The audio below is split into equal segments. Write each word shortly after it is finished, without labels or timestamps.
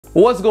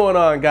What's going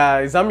on,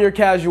 guys? I'm your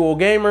casual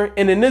gamer,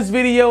 and in this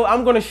video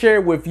I'm going to share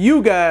with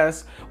you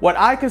guys what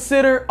I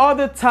consider are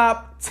the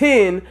top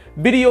 10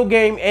 video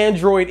game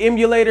Android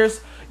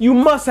emulators you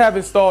must have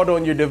installed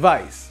on your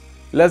device.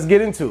 Let's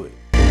get into it.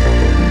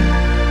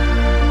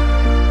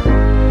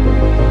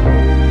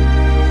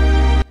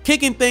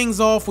 Kicking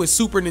things off with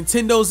Super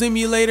Nintendo's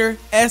emulator,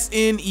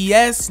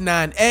 SNES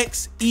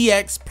 9X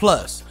EX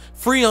Plus,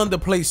 free on the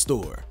Play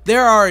Store.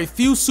 There are a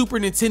few Super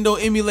Nintendo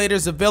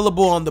emulators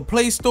available on the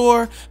Play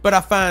Store, but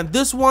I find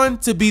this one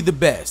to be the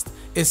best.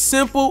 It's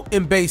simple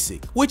and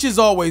basic, which is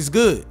always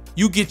good.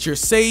 You get your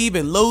save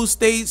and load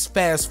states,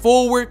 fast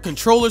forward,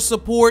 controller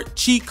support,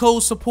 cheat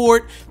code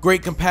support,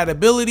 great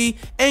compatibility,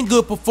 and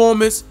good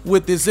performance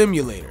with this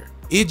emulator.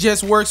 It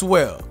just works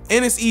well,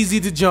 and it's easy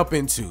to jump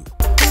into.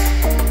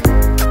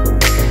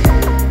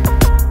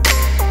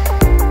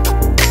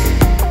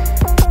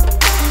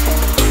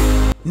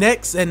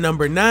 Next, at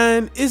number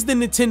 9 is the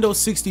Nintendo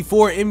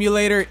 64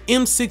 emulator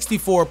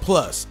M64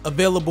 Plus,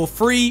 available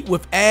free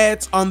with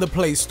ads on the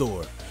Play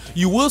Store.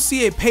 You will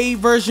see a paid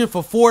version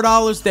for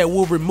 $4 that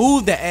will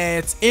remove the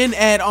ads and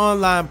add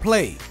online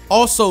play.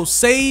 Also,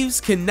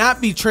 saves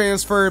cannot be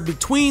transferred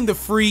between the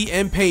free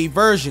and paid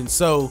version,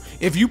 so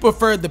if you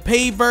prefer the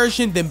paid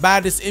version, then buy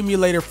this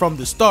emulator from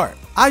the start.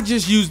 I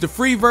just used the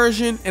free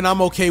version and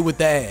I'm okay with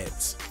the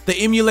ads. The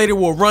emulator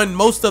will run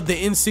most of the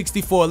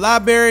N64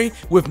 library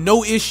with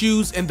no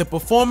issues, and the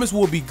performance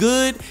will be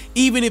good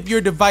even if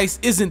your device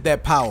isn't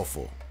that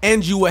powerful.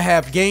 And you will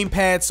have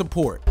gamepad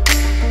support.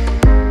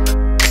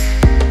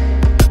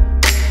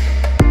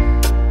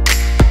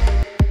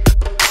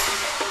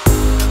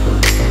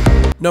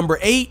 Number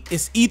 8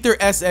 is Ether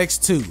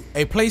SX2,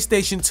 a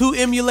PlayStation 2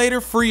 emulator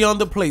free on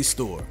the Play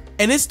Store.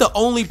 And it's the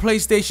only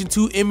PlayStation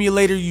 2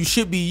 emulator you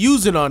should be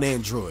using on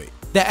Android.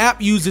 The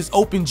app uses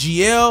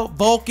OpenGL,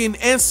 Vulkan,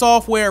 and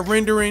software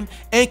rendering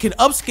and can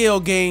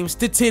upscale games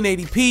to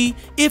 1080p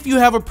if you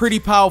have a pretty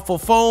powerful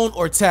phone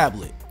or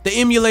tablet. The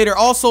emulator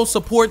also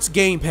supports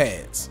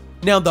gamepads.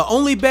 Now, the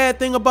only bad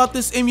thing about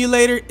this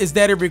emulator is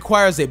that it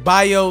requires a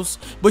BIOS,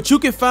 but you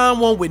can find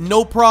one with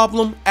no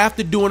problem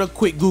after doing a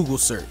quick Google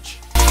search.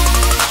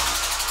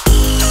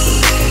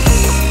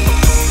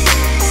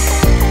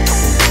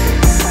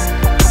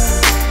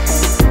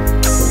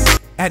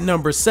 At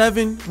number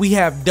 7, we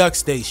have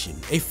DuckStation,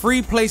 a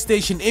free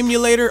PlayStation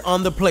emulator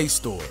on the Play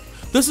Store.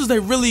 This is a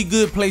really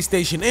good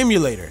PlayStation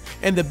emulator,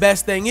 and the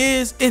best thing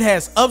is it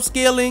has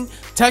upscaling,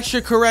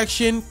 texture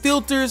correction,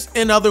 filters,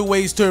 and other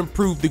ways to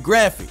improve the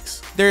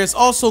graphics. There is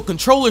also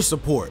controller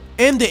support,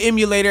 and the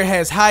emulator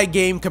has high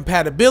game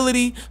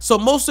compatibility, so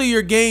most of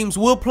your games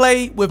will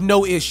play with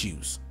no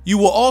issues. You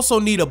will also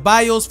need a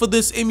BIOS for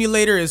this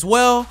emulator as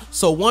well,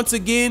 so once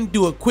again,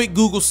 do a quick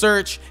Google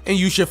search and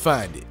you should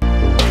find it.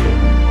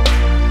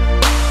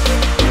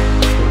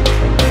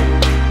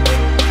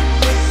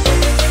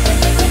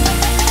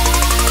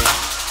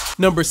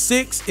 Number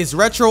 6 is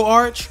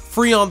RetroArch,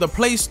 free on the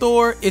Play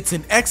Store. It's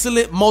an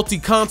excellent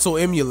multi-console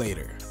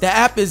emulator. The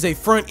app is a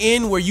front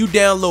end where you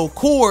download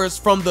cores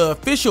from the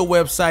official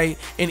website,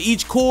 and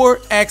each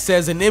core acts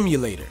as an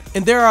emulator.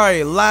 And there are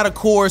a lot of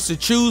cores to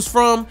choose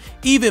from,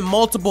 even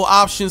multiple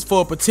options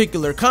for a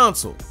particular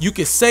console. You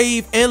can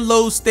save and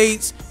load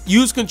states,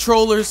 use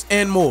controllers,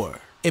 and more.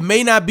 It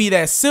may not be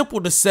that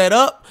simple to set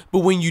up, but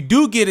when you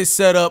do get it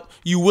set up,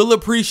 you will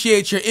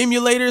appreciate your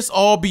emulators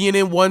all being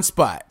in one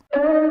spot.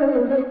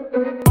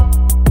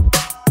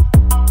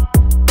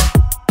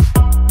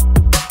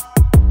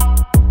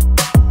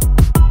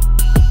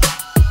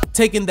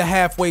 Taking the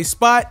halfway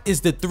spot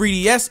is the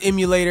 3DS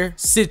emulator,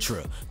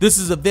 Citra. This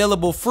is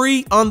available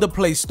free on the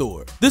Play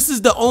Store. This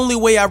is the only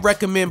way I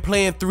recommend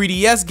playing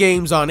 3DS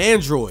games on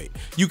Android.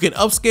 You can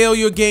upscale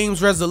your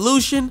game's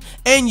resolution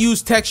and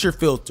use texture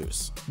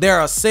filters. There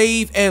are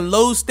save and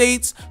load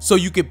states, so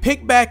you can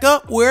pick back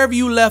up wherever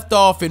you left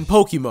off in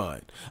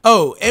Pokemon.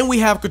 Oh, and we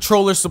have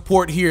controller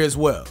support here as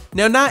well.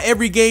 Now, not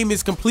every game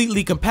is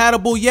completely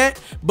compatible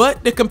yet,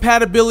 but the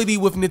compatibility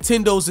with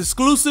Nintendo's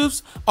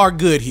exclusives are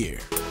good here.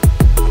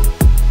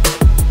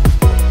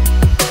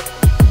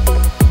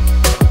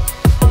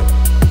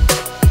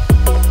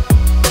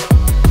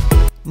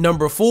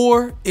 Number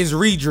 4 is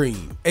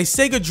Redream, a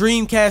Sega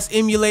Dreamcast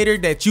emulator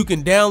that you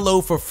can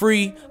download for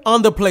free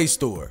on the Play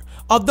Store.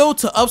 Although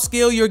to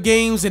upscale your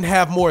games and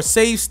have more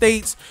save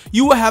states,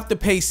 you will have to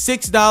pay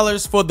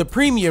 $6 for the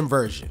premium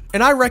version.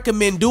 And I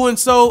recommend doing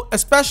so,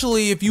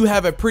 especially if you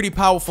have a pretty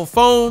powerful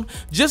phone.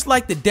 Just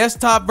like the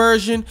desktop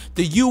version,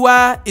 the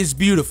UI is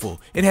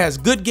beautiful. It has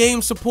good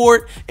game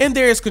support and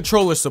there is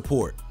controller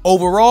support.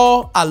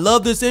 Overall, I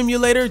love this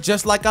emulator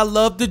just like I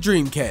love the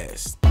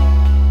Dreamcast.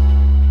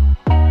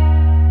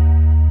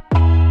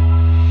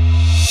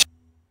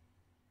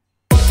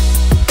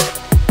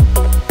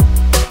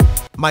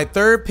 My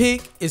third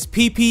pick is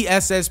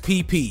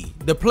PPSSPP,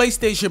 the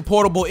PlayStation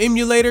portable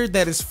emulator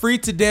that is free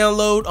to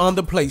download on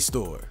the Play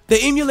Store.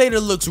 The emulator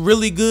looks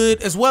really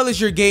good, as well as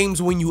your games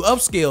when you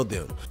upscale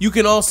them. You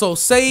can also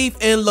save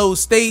and load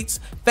states,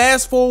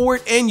 fast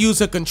forward, and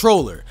use a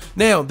controller.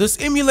 Now, this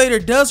emulator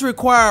does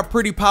require a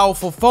pretty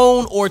powerful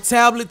phone or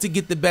tablet to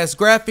get the best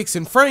graphics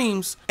and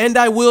frames, and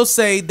I will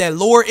say that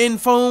lower end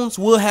phones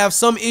will have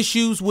some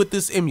issues with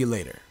this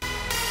emulator.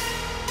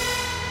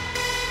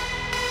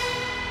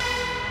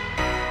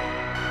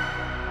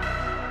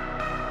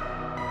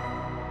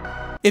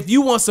 If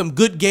you want some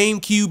good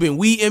GameCube and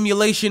Wii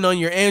emulation on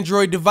your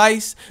Android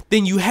device,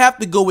 then you have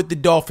to go with the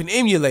Dolphin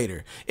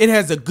emulator. It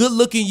has a good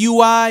looking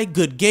UI,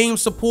 good game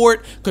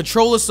support,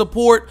 controller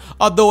support,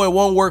 although it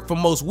won't work for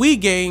most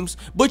Wii games,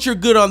 but you're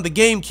good on the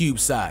GameCube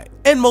side.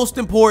 And most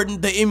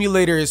important, the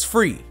emulator is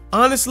free.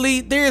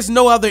 Honestly, there is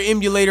no other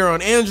emulator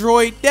on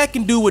Android that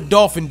can do what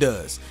Dolphin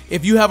does.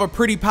 If you have a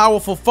pretty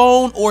powerful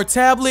phone or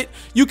tablet,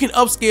 you can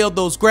upscale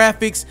those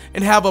graphics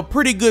and have a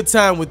pretty good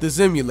time with this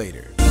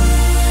emulator.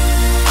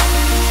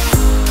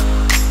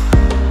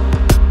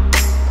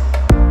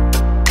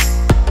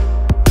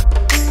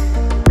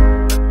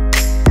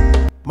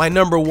 My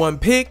number one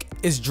pick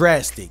is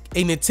Drastic,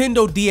 a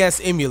Nintendo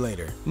DS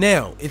emulator.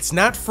 Now, it's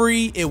not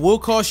free, it will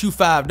cost you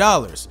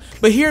 $5,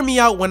 but hear me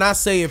out when I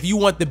say if you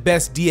want the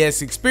best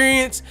DS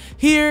experience,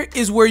 here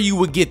is where you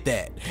would get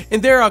that.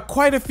 And there are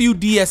quite a few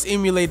DS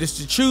emulators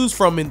to choose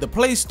from in the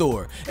Play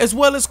Store, as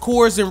well as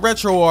cores and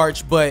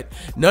RetroArch, but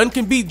none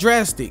can beat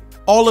Drastic.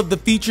 All of the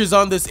features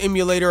on this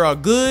emulator are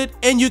good,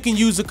 and you can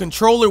use a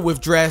controller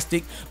with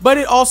Drastic, but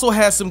it also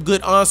has some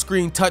good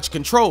on-screen touch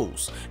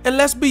controls. And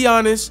let's be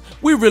honest,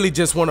 we really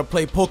just want to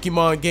play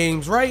Pokemon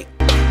games, right?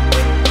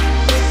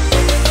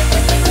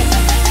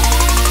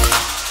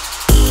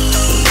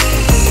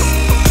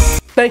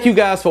 Thank you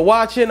guys for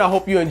watching. I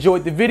hope you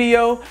enjoyed the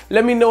video.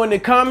 Let me know in the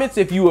comments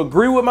if you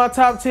agree with my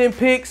top 10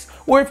 picks,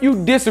 or if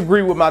you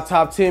disagree with my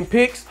top 10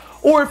 picks,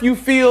 or if you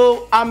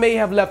feel I may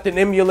have left an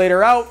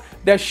emulator out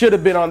that should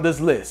have been on this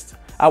list.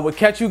 I will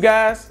catch you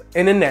guys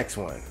in the next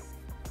one.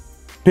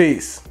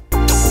 Peace.